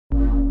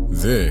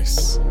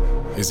This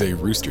is a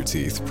Rooster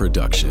Teeth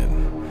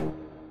production.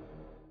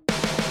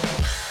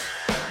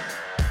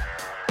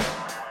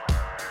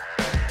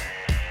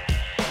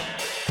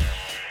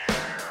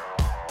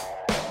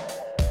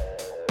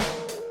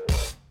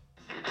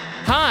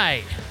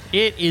 Hi,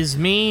 it is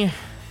me,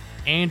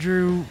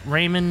 Andrew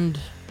Raymond,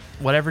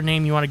 whatever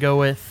name you want to go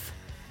with,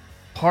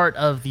 part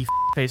of the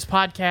Face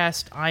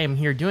podcast. I am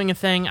here doing a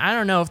thing. I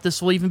don't know if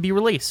this will even be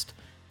released.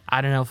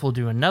 I don't know if we'll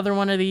do another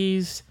one of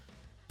these,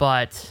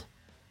 but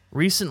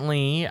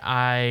recently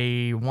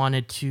I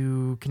wanted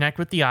to connect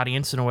with the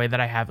audience in a way that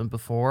I haven't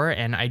before,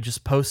 and I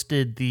just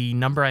posted the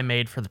number I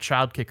made for the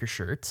Child Kicker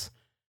shirts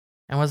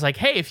and was like,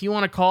 hey, if you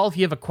want to call, if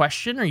you have a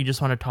question or you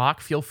just want to talk,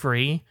 feel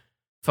free,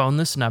 phone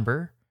this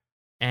number.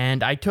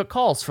 And I took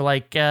calls for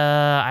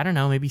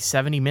maybe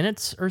 70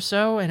 minutes or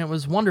so, and it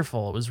was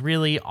wonderful. It was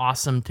really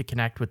awesome to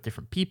connect with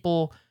different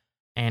people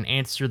and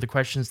answer the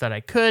questions that I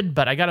could,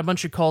 but I got a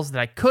bunch of calls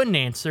that I couldn't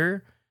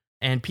answer,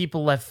 and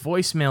people left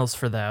voicemails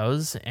for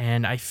those,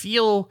 and I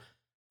feel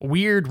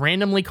weird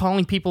randomly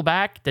calling people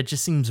back. That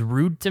just seems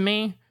rude to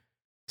me.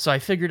 So I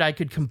figured I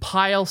could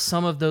compile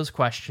some of those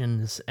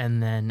questions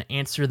and then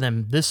answer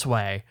them this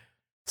way.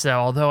 So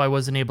although I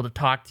wasn't able to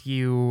talk to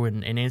you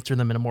and answer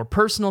them in a more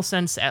personal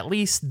sense, at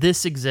least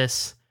this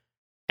exists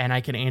and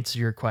I can answer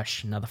your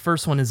question. Now, the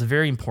first one is a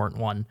very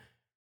important one.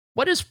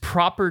 What is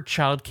proper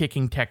child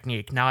kicking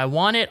technique? Now, I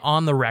want it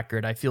on the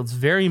record. I feel it's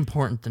very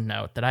important to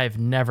note that I have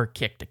never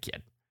kicked a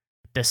kid.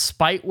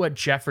 Despite what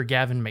Jeff or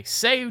Gavin may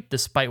say,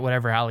 despite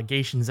whatever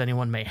allegations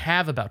anyone may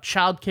have about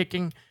child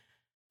kicking,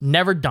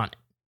 never done it.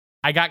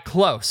 I got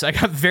close. I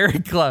got very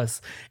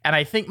close. And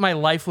I think my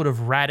life would have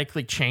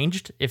radically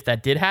changed if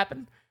that did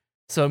happen.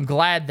 So I'm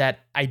glad that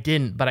I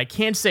didn't, but I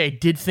can say I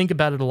did think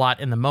about it a lot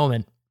in the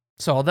moment.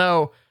 So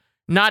although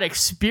not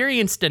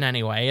experienced in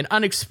any way, an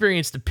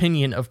unexperienced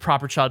opinion of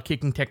proper child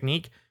kicking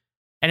technique,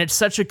 and it's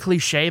such a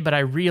cliche, but I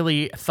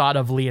really thought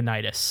of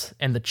Leonidas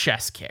and the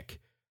chest kick.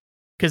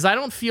 Because I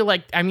don't feel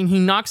like, he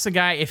knocks a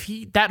guy, if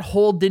that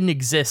hold didn't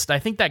exist, I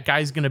think that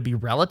guy's going to be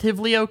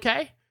relatively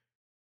okay.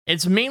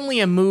 It's mainly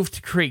a move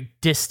to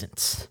create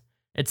distance.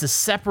 It's a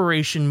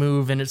separation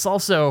move, and it's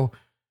also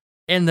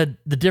in the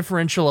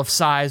differential of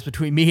size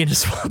between me and a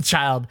small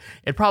child.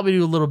 It'd probably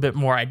do a little bit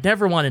more. I'd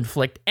never want to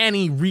inflict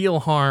any real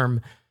harm,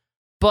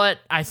 but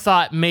I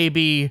thought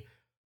maybe,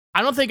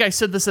 I don't think I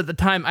said this at the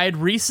time, I had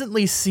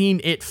recently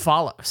seen It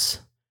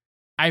Follows.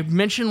 I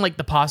mentioned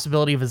the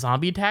possibility of a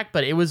zombie attack,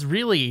 but it was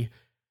really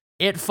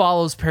It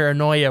Follows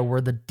Paranoia,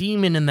 where the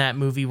demon in that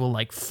movie will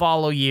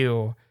follow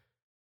you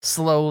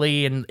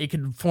slowly, and it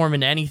could form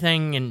into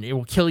anything, and it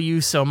will kill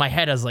you. So my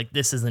head is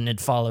this is an It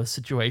Follows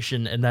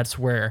situation, and that's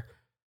where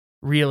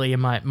really in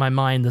my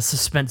mind the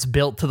suspense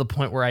built to the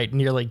point where I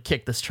nearly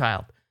kicked this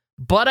child.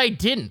 But I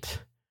didn't.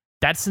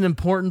 That's an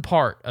important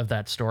part of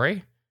that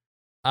story.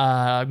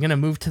 I'm going to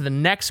move to the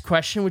next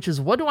question, which is,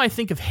 what do I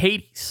think of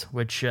Hades,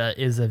 which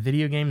is a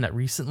video game that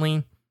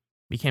recently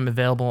became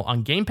available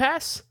on Game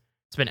Pass.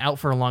 It's been out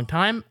for a long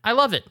time. I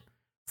love it.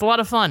 It's a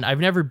lot of fun. I've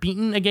never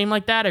beaten a game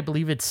like that. I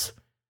believe it's...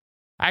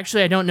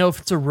 Actually, I don't know if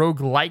it's a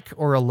roguelike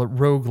or a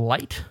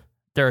roguelite.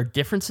 There are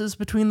differences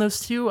between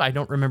those two. I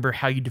don't remember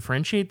how you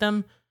differentiate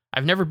them.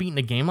 I've never beaten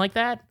a game like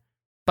that,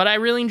 but I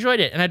really enjoyed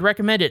it, and I'd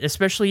recommend it,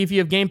 especially if you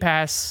have Game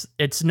Pass.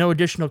 It's no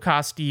additional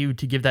cost to you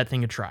to give that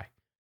thing a try.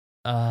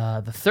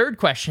 The third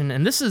question,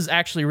 and this is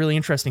actually a really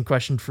interesting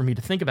question for me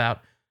to think about.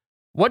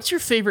 What's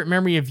your favorite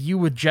memory of you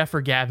with Jeff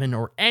or Gavin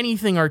or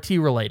anything RT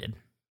related?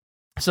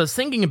 So I was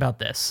thinking about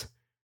this,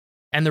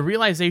 and the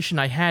realization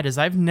I had is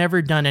I've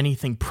never done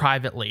anything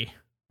privately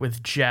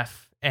with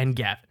Jeff and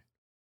Gavin.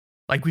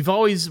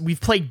 We've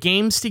played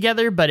games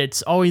together, but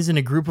it's always in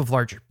a group of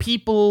larger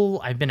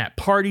people. I've been at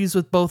parties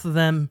with both of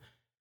them,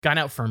 gone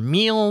out for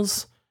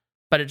meals,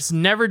 but it's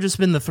never just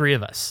been the three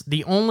of us.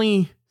 The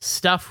only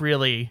stuff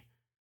really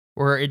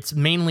where it's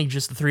mainly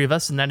just the three of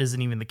us, and that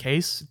isn't even the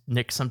case.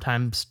 Nick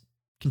sometimes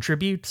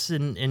contributes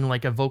in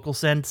a vocal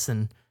sense,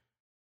 and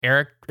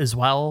Eric as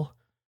well,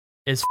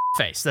 is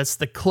Face. That's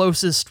the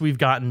closest we've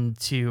gotten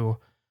to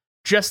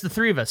just the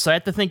three of us. So I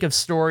have to think of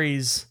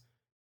stories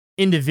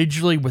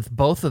individually with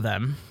both of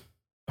them.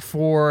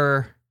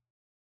 For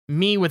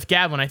me with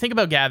Gavin, when I think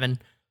about Gavin,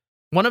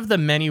 one of the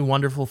many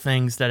wonderful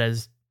things that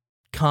has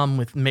come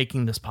with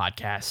making this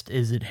podcast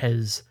is it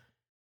has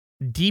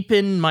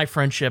deepened my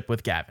friendship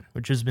with Gavin,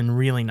 which has been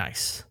really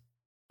nice.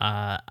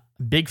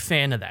 Big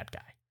fan of that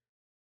guy.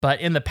 But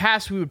in the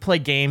past, we would play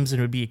games and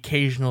it would be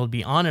occasional, it'd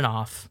be on and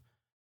off.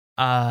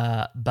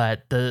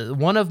 But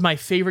one of my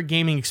favorite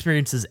gaming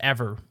experiences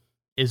ever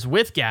is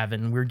with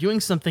Gavin. We were doing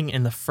something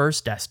in the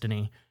first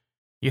Destiny.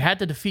 You had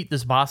to defeat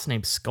this boss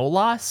named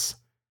Skolas,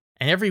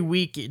 and every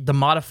week the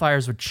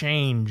modifiers would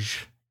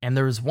change, and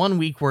there was one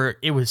week where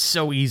it was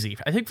so easy.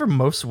 I think for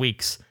most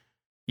weeks,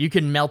 you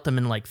could melt them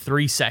in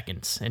 3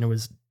 seconds, and it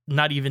was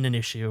not even an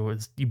issue. It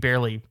was,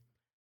 you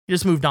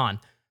just moved on.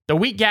 The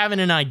week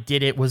Gavin and I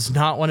did it was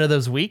not one of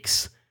those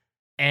weeks,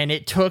 and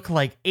it took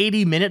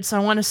 80 minutes, I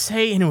want to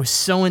say, and it was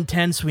so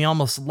intense, we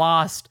almost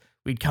lost.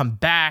 We'd come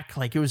back,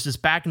 it was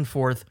just back and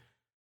forth.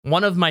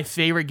 one of my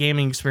favorite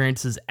gaming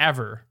experiences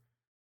ever.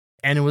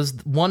 And it was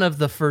one of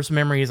the first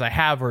memories I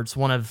have, or it's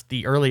one of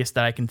the earliest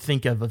that I can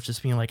think of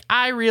just being like,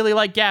 I really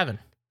like Gavin.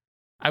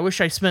 I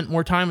wish I spent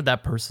more time with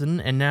that person.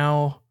 And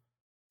now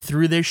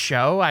through this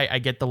show, I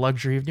get the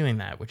luxury of doing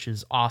that, which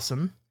is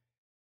awesome.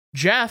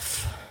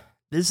 Jeff,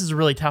 this is a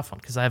really tough one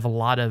because I have a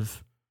lot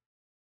of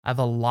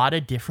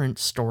different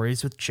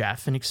stories with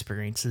Jeff and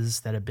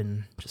experiences that have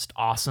been just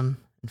awesome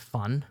and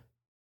fun.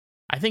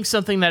 I think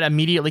something that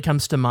immediately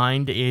comes to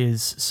mind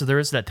is, so there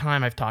was that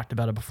time I've talked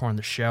about it before on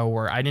the show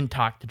where I didn't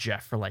talk to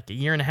Jeff for like a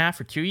year and a half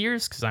or 2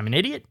 years because I'm an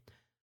idiot.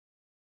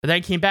 But then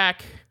I came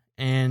back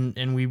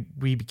and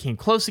we became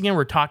close again.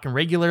 We're talking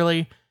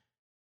regularly.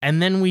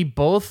 And then we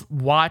both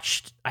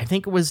watched, I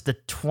think it was the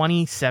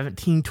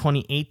 2017,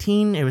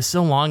 2018. It was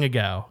so long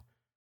ago,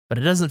 but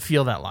it doesn't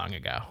feel that long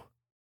ago.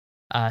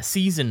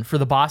 Season for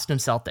the Boston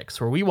Celtics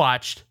where we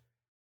watched,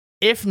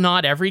 if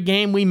not every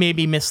game, we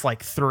maybe missed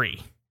like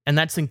 3. And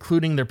that's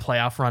including their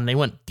playoff run. They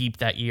went deep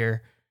that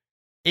year.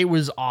 It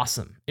was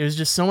awesome. It was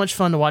just so much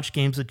fun to watch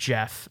games with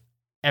Jeff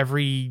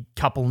every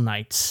couple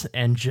nights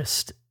and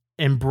just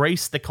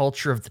embrace the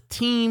culture of the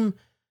team.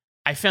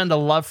 I found a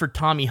love for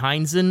Tommy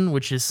Heinsohn,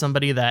 which is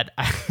somebody that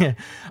I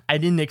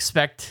didn't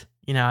expect.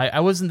 You know, I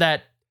wasn't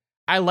that...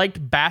 I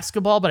liked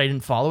basketball, but I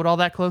didn't follow it all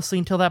that closely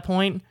until that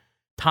point.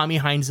 Tommy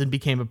Heinsohn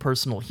became a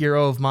personal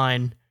hero of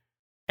mine.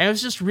 And it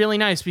was just really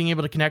nice being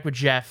able to connect with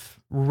Jeff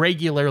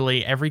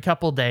regularly every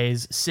couple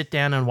days, sit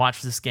down and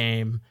watch this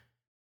game,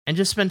 and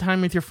just spend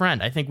time with your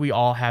friend. I think we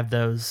all have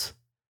those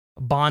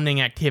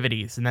bonding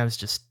activities, and that was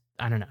just,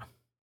 I don't know.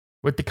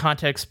 With the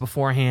context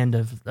beforehand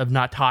of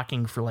not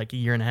talking for like a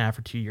year and a half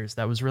or 2 years,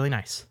 that was really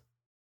nice.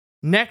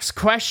 Next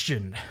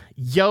question.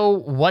 Yo,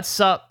 what's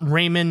up,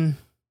 Raymond?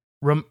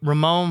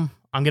 Ramon,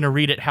 I'm going to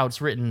read it how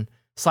it's written,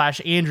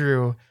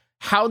 /Andrew.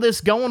 How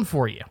this going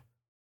for you?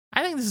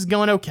 I think this is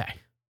going okay.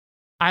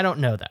 I don't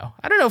know, though.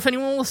 I don't know if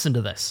anyone will listen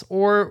to this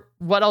or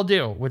what I'll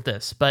do with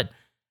this, but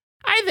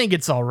I think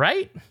it's all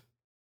right.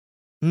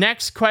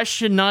 Next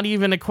question, not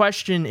even a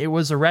question. It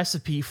was a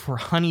recipe for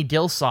honey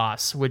dill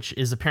sauce, which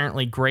is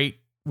apparently great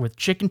with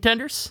chicken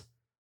tenders.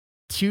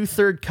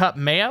 2/3 cup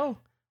mayo,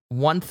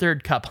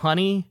 1/3 cup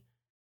honey,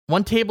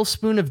 1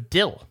 tablespoon of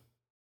dill.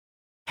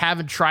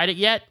 Haven't tried it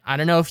yet? I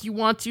don't know if you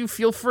want to,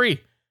 feel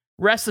free.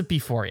 Recipe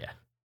for you.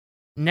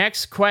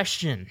 Next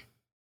question.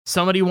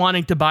 Somebody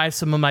wanting to buy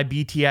some of my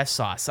BTS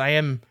sauce.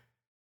 I'm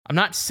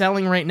not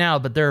selling right now,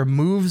 but there are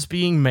moves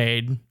being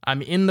made.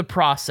 I'm in the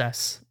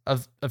process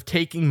of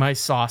taking my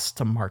sauce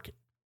to market.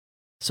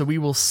 So we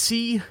will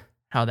see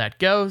how that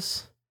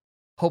goes.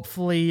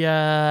 Hopefully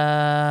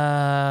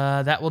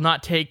that will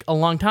not take a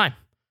long time.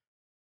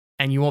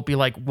 And you won't be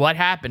like, what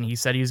happened? He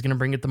said he was going to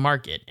bring it to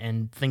market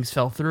and things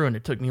fell through and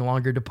it took me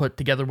longer to put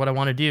together what I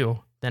want to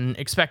do than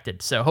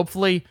expected. So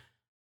hopefully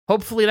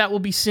that will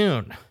be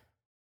soon.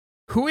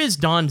 Who is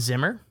Don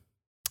Zimmer?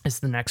 Is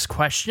the next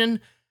question.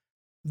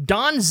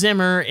 Don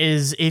Zimmer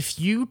is if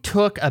you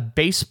took a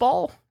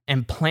baseball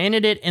and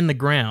planted it in the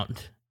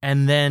ground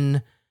and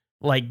then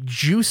like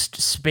juiced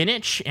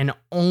spinach and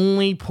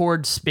only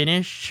poured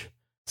spinach.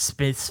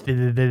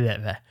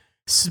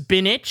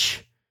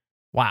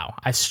 Wow,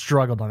 I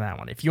struggled on that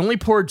one. If you only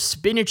poured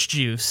spinach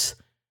juice,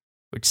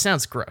 which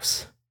sounds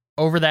gross,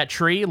 over that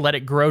tree, let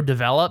it grow,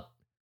 develop,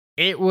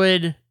 it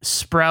would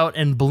sprout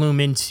and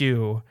bloom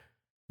into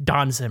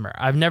Don Zimmer.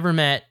 I've never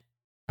met,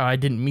 I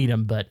didn't meet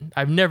him, but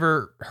I've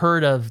never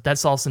heard of,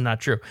 that's also not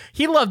true.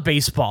 He loved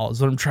baseball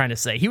is what I'm trying to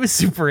say. He was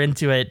super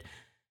into it.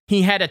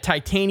 He had a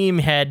titanium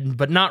head,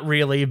 but not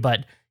really,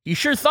 but he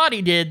sure thought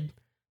he did.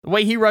 The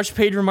way he rushed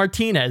Pedro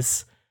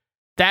Martinez,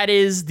 that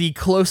is the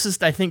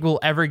closest I think we'll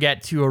ever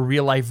get to a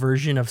real life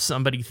version of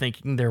somebody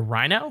thinking they're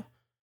Rhino.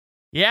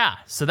 Yeah,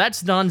 so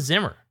that's Don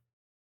Zimmer.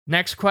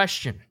 Next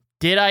question.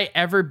 Did I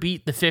ever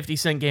beat the 50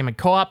 Cent game in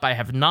co-op? I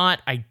have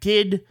not. I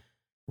did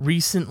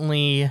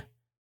recently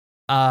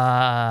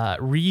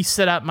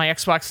reset up my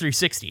Xbox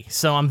 360,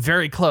 so I'm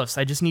very close.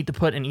 I just need to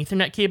put an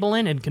Ethernet cable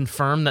in and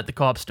confirm that the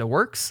co-op still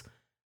works,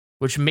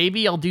 which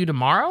maybe I'll do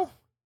tomorrow.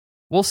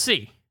 We'll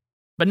see.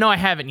 But no, I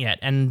haven't yet,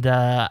 and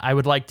I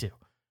would like to.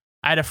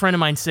 I had a friend of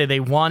mine say they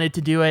wanted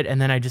to do it,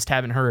 and then I just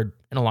haven't heard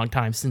in a long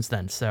time since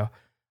then, so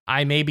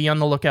I may be on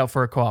the lookout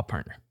for a co-op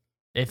partner,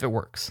 if it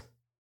works.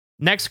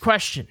 Next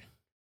question.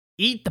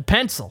 Eat the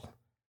pencil.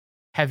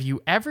 Have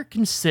you ever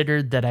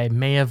considered that I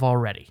may have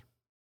already?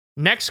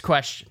 Next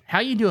question. How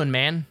you doing,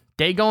 man?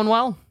 Day going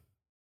well?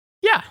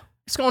 Yeah,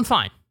 it's going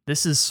fine.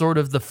 This is sort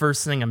of the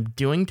first thing I'm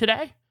doing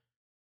today.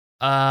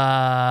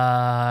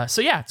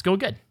 So yeah, it's going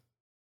good.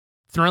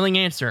 Thrilling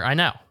answer, I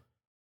know.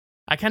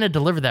 I kind of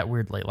delivered that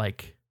weirdly,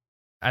 like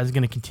I was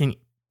going to continue.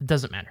 It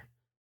doesn't matter.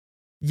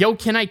 Yo,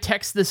 can I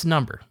text this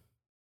number?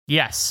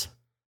 Yes,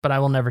 but I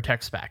will never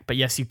text back. But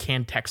yes, you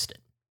can text it.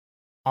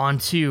 On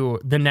to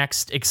the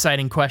next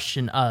exciting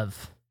question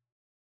of,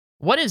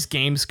 what is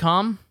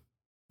Gamescom?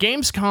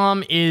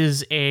 Gamescom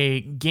is a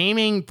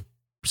gaming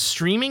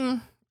streaming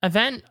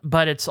event,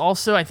 but it's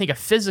also, I think, a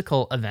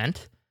physical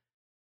event.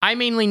 I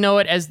mainly know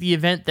it as the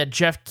event that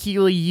Jeff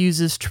Keighley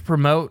uses to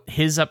promote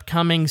his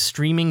upcoming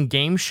streaming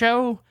game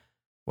show.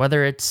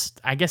 Whether it's,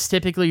 I guess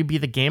typically would be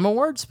the Game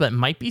Awards, but it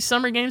might be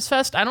Summer Games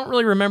Fest. I don't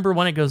really remember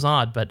when it goes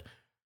on, but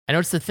I know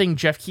it's the thing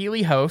Jeff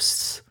Keighley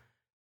hosts.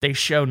 They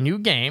show new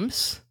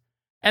games,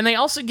 and they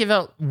also give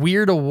out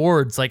weird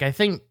awards. Like, I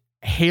think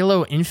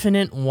Halo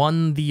Infinite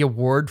won the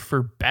award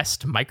for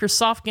Best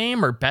Microsoft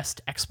Game or Best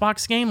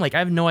Xbox Game. Like, I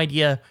have no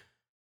idea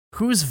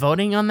who's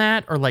voting on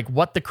that or, like,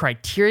 what the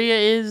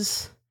criteria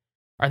is.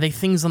 Are they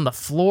things on the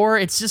floor?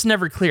 It's just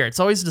never clear. It's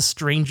always the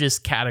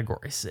strangest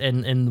categories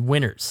and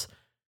winners.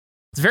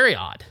 It's very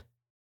odd.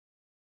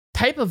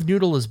 Type of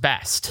noodle is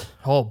best.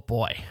 Oh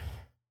boy.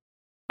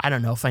 I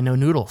don't know if I know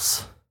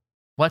noodles.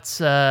 Is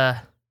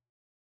a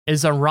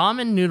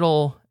ramen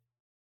noodle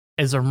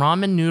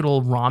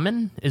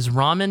ramen? Is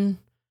ramen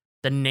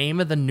the name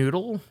of the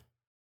noodle?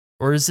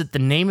 Or is it the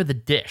name of the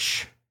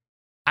dish?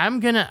 I'm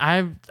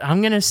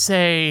gonna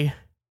say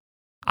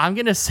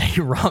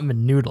ramen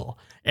noodle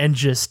and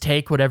just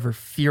take whatever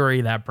fury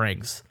that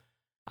brings.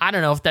 I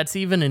don't know if that's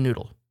even a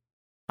noodle.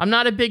 I'm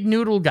not a big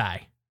noodle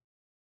guy.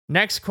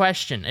 Next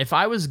question. If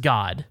I was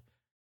God,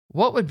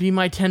 what would be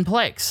my 10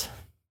 plagues?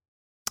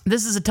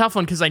 This is a tough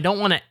one because I don't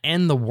want to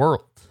end the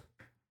world.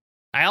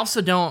 I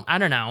don't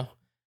know.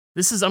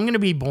 I'm going to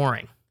be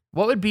boring.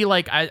 What would be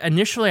like,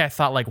 initially I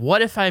thought like,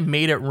 what if I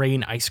made it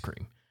rain ice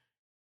cream?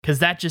 Because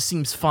that just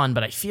seems fun,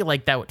 but I feel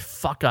like that would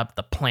fuck up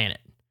the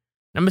planet.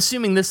 I'm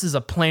assuming this is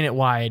a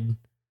planet-wide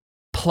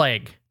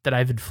plague that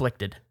I've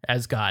inflicted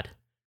as God.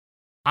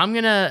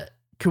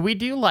 Could we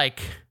do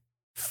like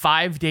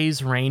 5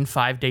 days rain,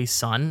 5 days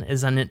sun,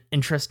 as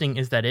interesting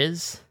as that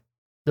is?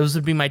 Those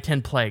would be my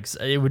 10 plagues.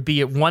 It would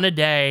be one a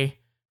day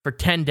for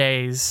 10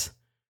 days.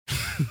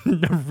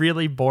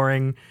 Really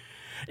boring.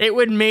 It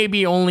would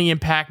maybe only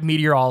impact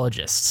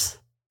meteorologists.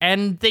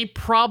 And they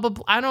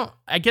probably,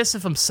 I guess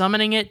if I'm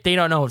summoning it, they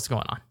don't know what's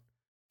going on.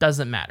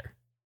 Doesn't matter.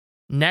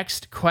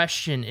 Next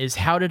question is,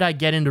 how did I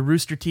get into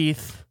Rooster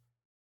Teeth?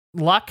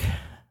 Luck,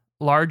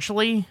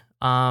 largely.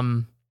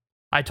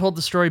 I told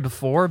the story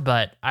before,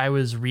 but I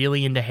was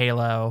really into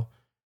Halo.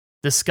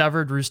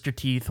 Discovered Rooster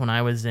Teeth when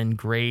I was in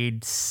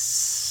grade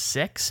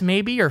 6,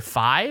 maybe, or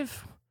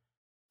 5.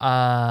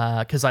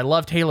 Because I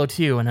loved Halo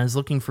 2, and I was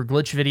looking for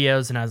glitch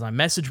videos, and I was on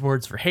message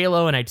boards for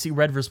Halo, and I'd see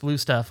Red vs. Blue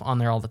stuff on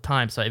there all the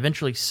time. So I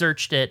eventually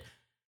searched it,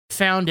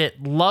 found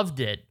it, loved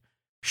it,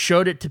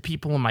 showed it to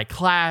people in my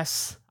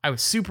class. I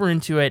was super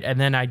into it, and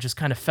then I just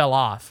kind of fell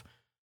off.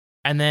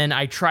 And then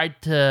I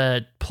tried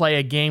to play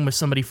a game with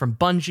somebody from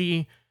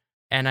Bungie,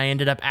 and I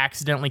ended up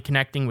accidentally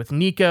connecting with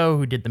Nico,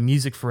 who did the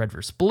music for Red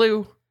vs.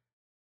 Blue.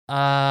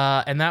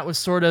 And that was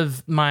sort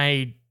of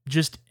my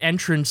just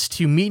entrance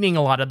to meeting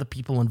a lot of the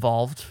people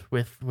involved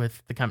with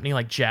the company,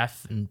 like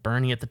Jeff and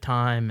Bernie at the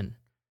time, and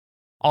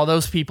all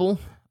those people.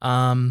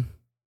 And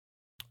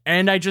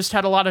I just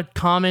had a lot of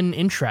common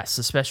interests,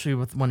 especially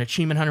with when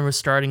Achievement Hunter was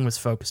starting, was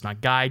focused on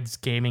guides.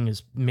 Gaming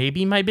is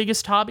maybe my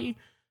biggest hobby,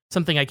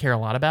 something I care a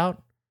lot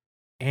about.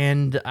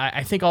 And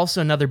I think also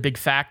another big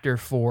factor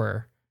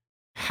for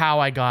how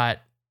I got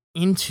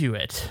into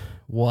it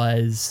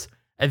was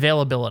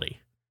availability.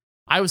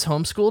 I was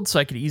homeschooled, so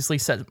I could easily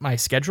set my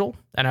schedule,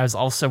 and I was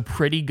also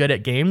pretty good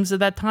at games at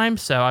that time,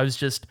 so I was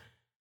just,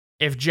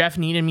 if Jeff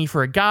needed me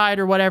for a guide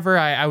or whatever,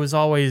 I was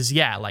always,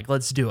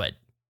 let's do it.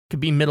 Could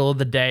be middle of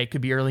the day,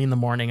 could be early in the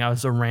morning, I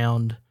was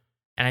around,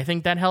 and I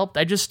think that helped.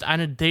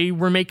 They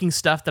were making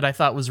stuff that I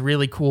thought was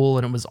really cool,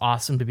 and it was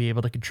awesome to be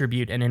able to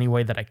contribute in any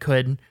way that I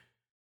could.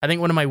 I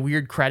think one of my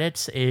weird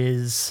credits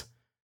is,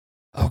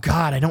 oh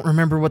god, I don't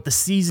remember what the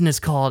season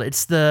is called.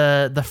 It's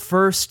the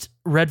first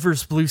Red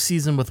vs. Blue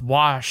season with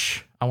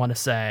Wash, I want to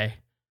say.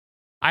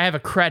 I have a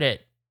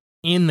credit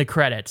in the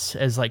credits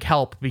as like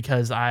help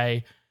because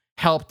I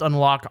helped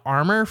unlock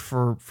armor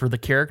for the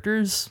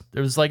characters.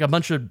 There was like a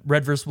bunch of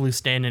Red vs. Blue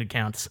stand-in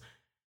accounts.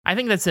 I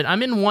think that's it.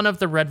 I'm in one of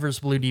the Red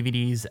vs. Blue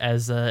DVDs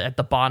as at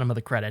the bottom of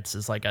the credits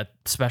as like a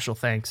special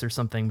thanks or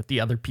something with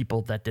the other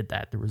people that did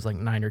that. There was like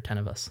 9 or 10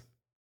 of us.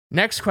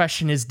 Next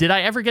question is, did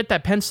I ever get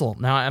that pencil?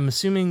 Now, I'm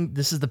assuming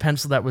this is the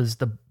pencil that was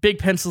the big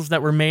pencils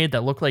that were made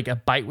that looked like a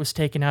bite was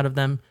taken out of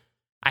them.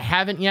 I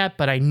haven't yet,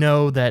 but I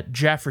know that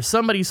Jeff or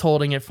somebody's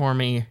holding it for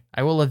me.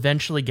 I will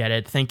eventually get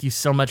it. Thank you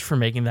so much for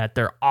making that.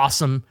 They're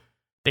awesome.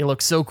 They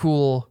look so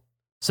cool.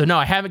 So no,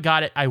 I haven't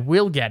got it. I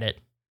will get it.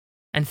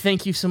 And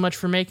thank you so much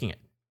for making it.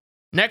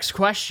 Next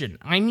question.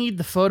 I need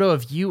the photo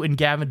of you and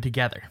Gavin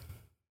together.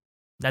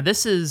 Now,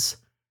 this is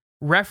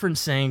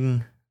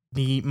referencing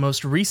the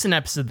most recent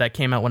episode that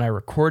came out when I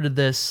recorded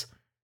this.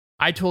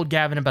 I told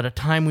Gavin about a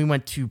time we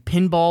went to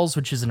Pinballs,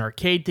 which is an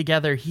arcade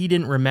together. He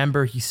didn't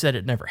remember. He said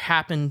it never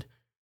happened.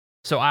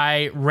 So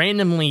I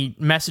randomly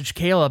messaged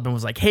Caleb and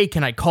was like, hey,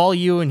 can I call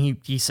you? And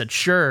he said,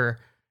 sure.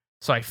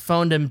 So I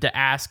phoned him to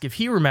ask if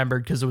he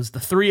remembered, because it was the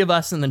 3 of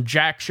us, and then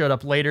Jack showed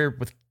up later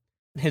with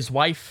his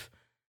wife.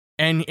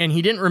 And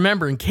he didn't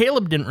remember, and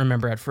Caleb didn't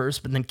remember at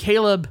first, but then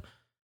Caleb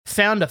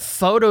found a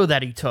photo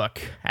that he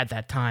took at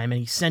that time, and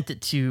he sent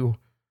it to,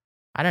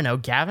 I don't know,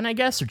 Gavin, I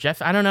guess, or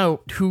Jeff. I don't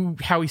know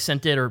how he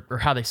sent it or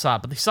how they saw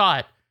it, but they saw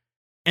it.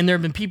 And there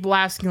have been people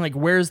asking, like,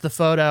 where's the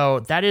photo?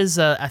 That is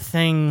a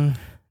thing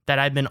that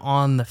I've been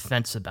on the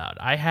fence about.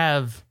 I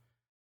have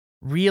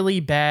really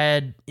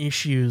bad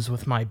issues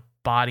with my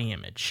body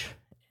image,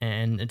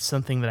 and it's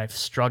something that I've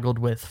struggled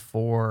with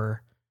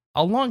for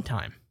a long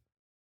time.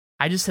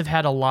 I just have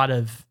had a lot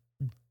of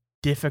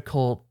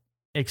difficult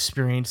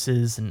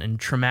experiences and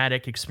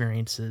traumatic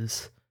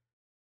experiences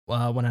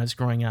when I was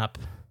growing up,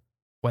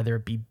 whether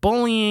it be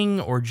bullying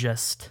or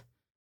just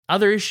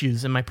other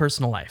issues in my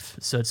personal life.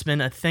 So it's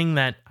been a thing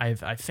that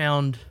I've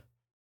found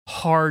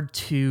hard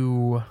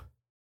to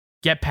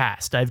get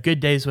past. I have good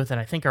days with it.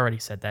 I think I already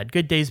said that.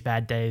 Good days,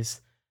 bad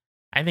days.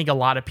 I think a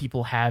lot of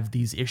people have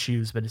these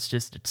issues, but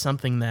it's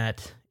something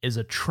that is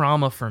a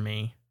trauma for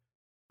me.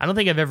 I don't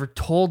think I've ever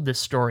told this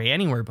story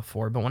anywhere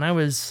before, but when I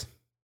was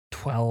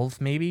 12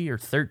 maybe or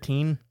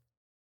 13,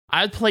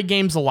 I would play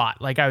games a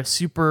lot. Like I was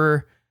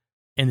super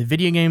into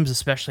video games,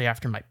 especially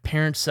after my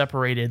parents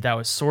separated. That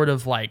was sort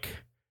of like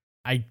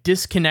I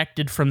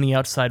disconnected from the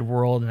outside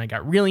world and I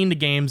got really into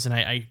games, and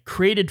I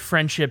created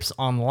friendships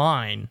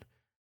online,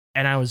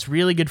 and I was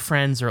really good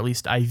friends, or at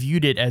least I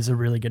viewed it as a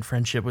really good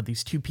friendship with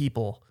these two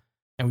people,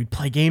 and we'd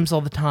play games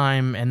all the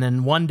time. And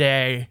then one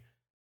day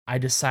I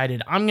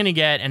decided I'm going to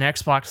get an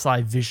Xbox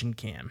Live Vision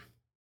Cam.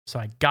 So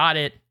I got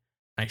it,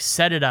 I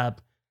set it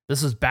up.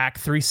 This was back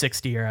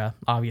 360 era,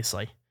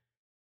 obviously.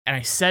 And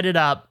I set it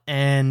up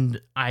and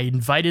I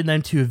invited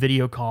them to a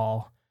video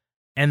call,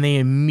 and they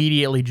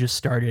immediately just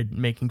started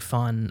making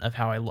fun of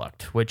how I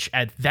looked, which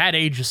at that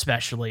age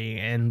especially,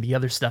 and the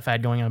other stuff I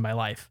had going on in my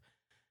life,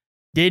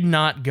 did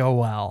not go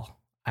well.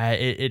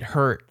 It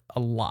hurt a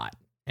lot,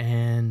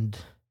 and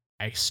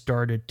I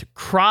started to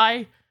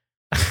cry.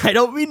 I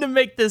don't mean to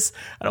make this,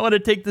 I don't want to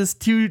take this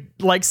too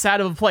like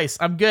sad of a place.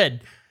 I'm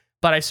good.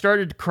 But I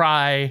started to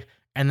cry,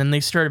 and then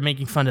they started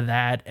making fun of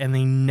that, and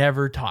they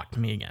never talked to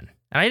me again.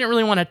 And I didn't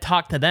really want to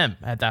talk to them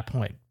at that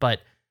point, but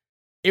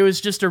it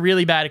was just a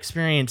really bad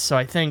experience. So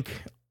I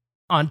think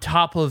on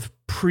top of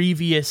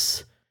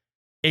previous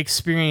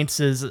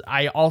experiences,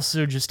 I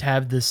also just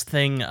have this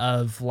thing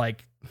of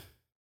like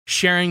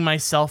sharing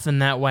myself in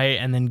that way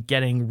and then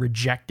getting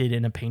rejected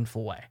in a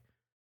painful way.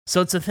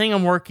 So it's a thing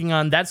I'm working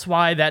on. That's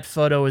why that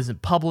photo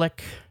isn't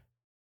public.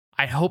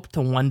 I hope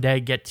to one day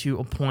get to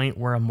a point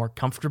where I'm more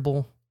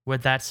comfortable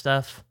with that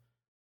stuff.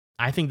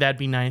 I think that'd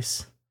be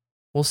nice.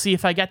 We'll see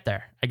if I get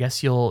there. I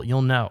guess you'll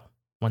know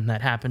when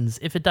that happens,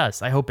 if it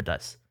does. I hope it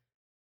does.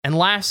 And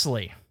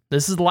lastly,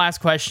 this is the last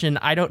question.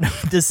 I don't know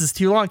if this is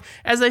too long.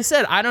 As I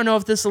said, I don't know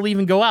if this will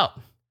even go out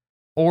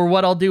or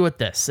what I'll do with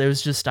this. It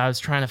was just, I was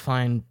trying to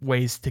find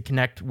ways to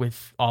connect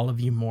with all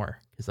of you more,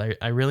 because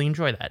I really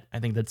enjoy that. I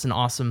think that's an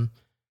awesome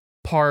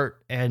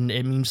part, and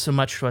it means so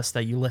much to us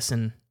that you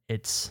listen.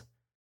 It's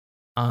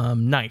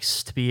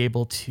nice to be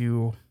able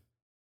to,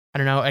 I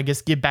don't know, I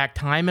guess give back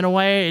time in a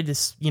way. It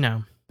just,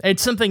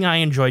 it's something I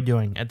enjoy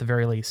doing at the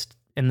very least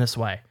in this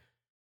way.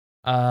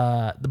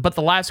 But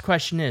the last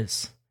question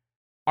is,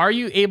 are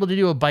you able to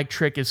do a bike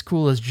trick as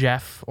cool as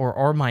Jeff, or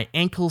are my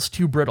ankles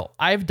too brittle?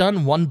 I've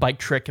done one bike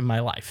trick in my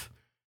life.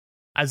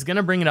 I was going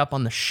to bring it up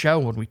on the show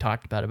when we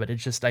talked about it, but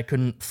it's just I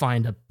couldn't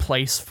find a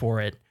place for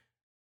it.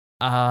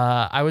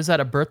 I was at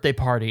a birthday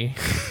party.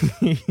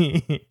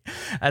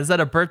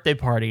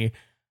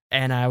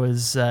 And I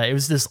was it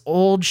was this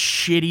old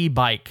shitty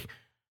bike,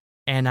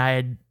 and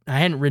I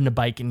hadn't ridden a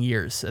bike in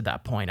years at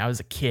that point. I was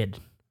a kid.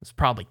 I was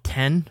probably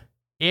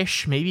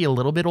 10-ish, maybe a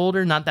little bit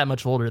older, not that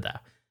much older though.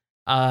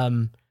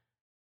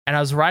 And I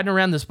was riding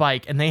around this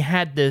bike, and they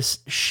had this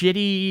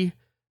shitty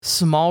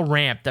small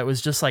ramp that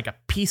was just like a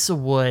piece of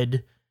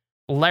wood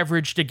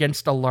leveraged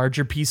against a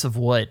larger piece of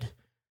wood.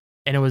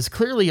 And it was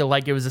clearly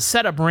it was a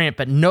setup ramp,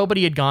 but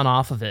nobody had gone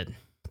off of it.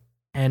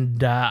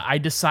 And I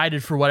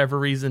decided for whatever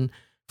reason,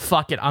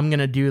 fuck it, I'm going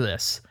to do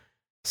this.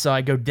 So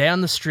I go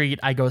down the street,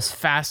 I go as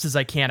fast as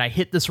I can, I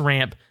hit this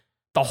ramp,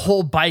 the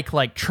whole bike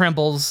like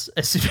trembles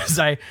as soon as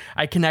I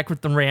connect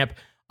with the ramp.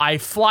 I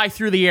fly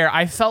through the air.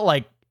 I felt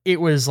like it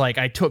was like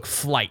I took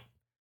flight,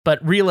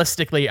 but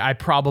realistically, I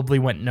probably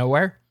went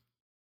nowhere.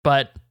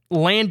 But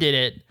landed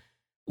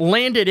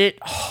it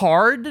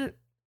hard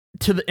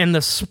and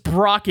the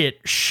sprocket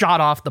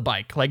shot off the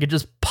bike. Like it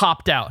just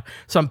popped out.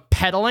 So I'm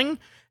pedaling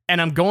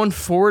and I'm going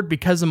forward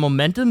because of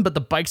momentum, but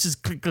the bike's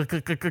just click, click,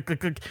 click, click, click, click,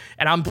 click,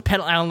 and I'm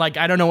pedaling. I'm like,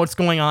 I don't know what's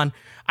going on.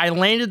 I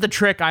landed the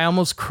trick. I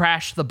almost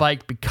crashed the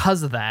bike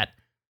because of that.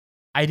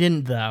 I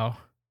didn't though.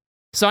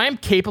 So I am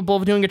capable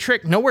of doing a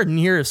trick nowhere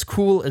near as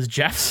cool as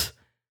Jeff's.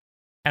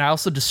 And I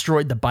also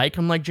destroyed the bike,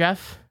 unlike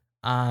Jeff.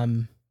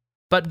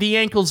 But the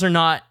ankles are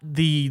not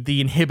the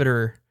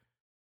inhibitor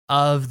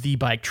of the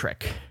bike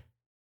trick.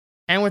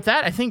 And with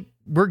that, I think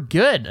we're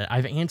good.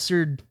 I've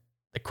answered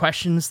the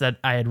questions that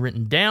I had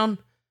written down.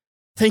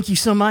 Thank you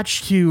so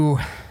much to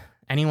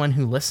anyone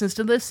who listens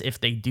to this. If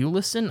they do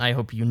listen, I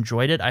hope you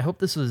enjoyed it. I hope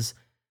this was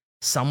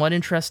somewhat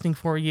interesting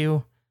for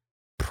you.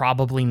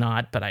 Probably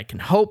not, but I can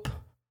hope.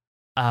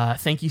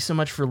 Thank you so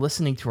much for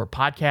listening to our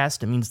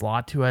podcast. It means a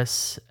lot to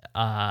us.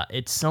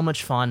 It's so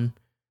much fun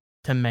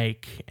to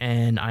make,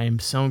 and I am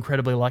so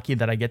incredibly lucky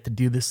that I get to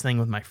do this thing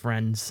with my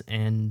friends,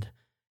 and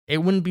it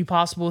wouldn't be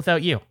possible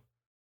without you.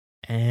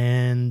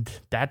 And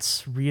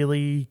that's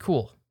really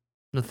cool.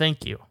 So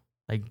thank you.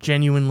 Like,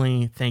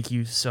 genuinely, thank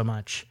you so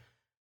much.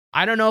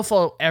 I don't know if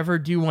I'll ever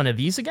do one of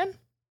these again.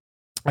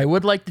 I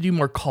would like to do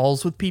more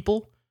calls with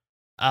people.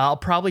 I'll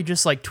probably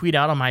just like tweet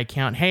out on my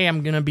account, hey,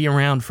 I'm going to be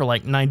around for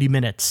like 90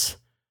 minutes.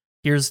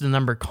 Here's the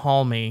number,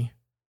 call me.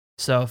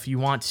 So if you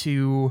want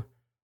to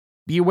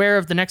be aware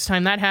of the next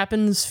time that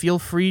happens, feel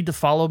free to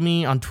follow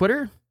me on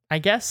Twitter, I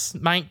guess.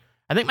 I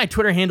think my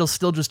Twitter handle is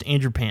still just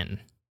Andrew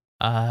Panton.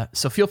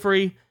 So feel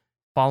free,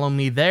 follow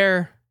me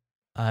there.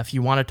 If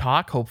you want to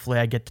talk, hopefully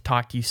I get to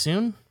talk to you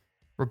soon.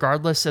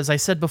 Regardless, as I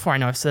said before, I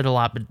know I've said a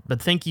lot,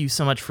 but thank you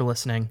so much for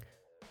listening.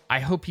 I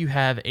hope you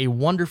have a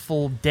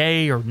wonderful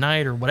day or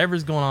night or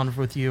whatever's going on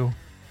with you.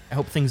 I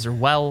hope things are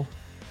well.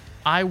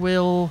 I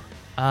will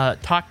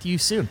talk to you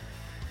soon.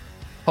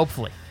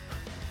 Hopefully.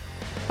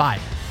 Bye.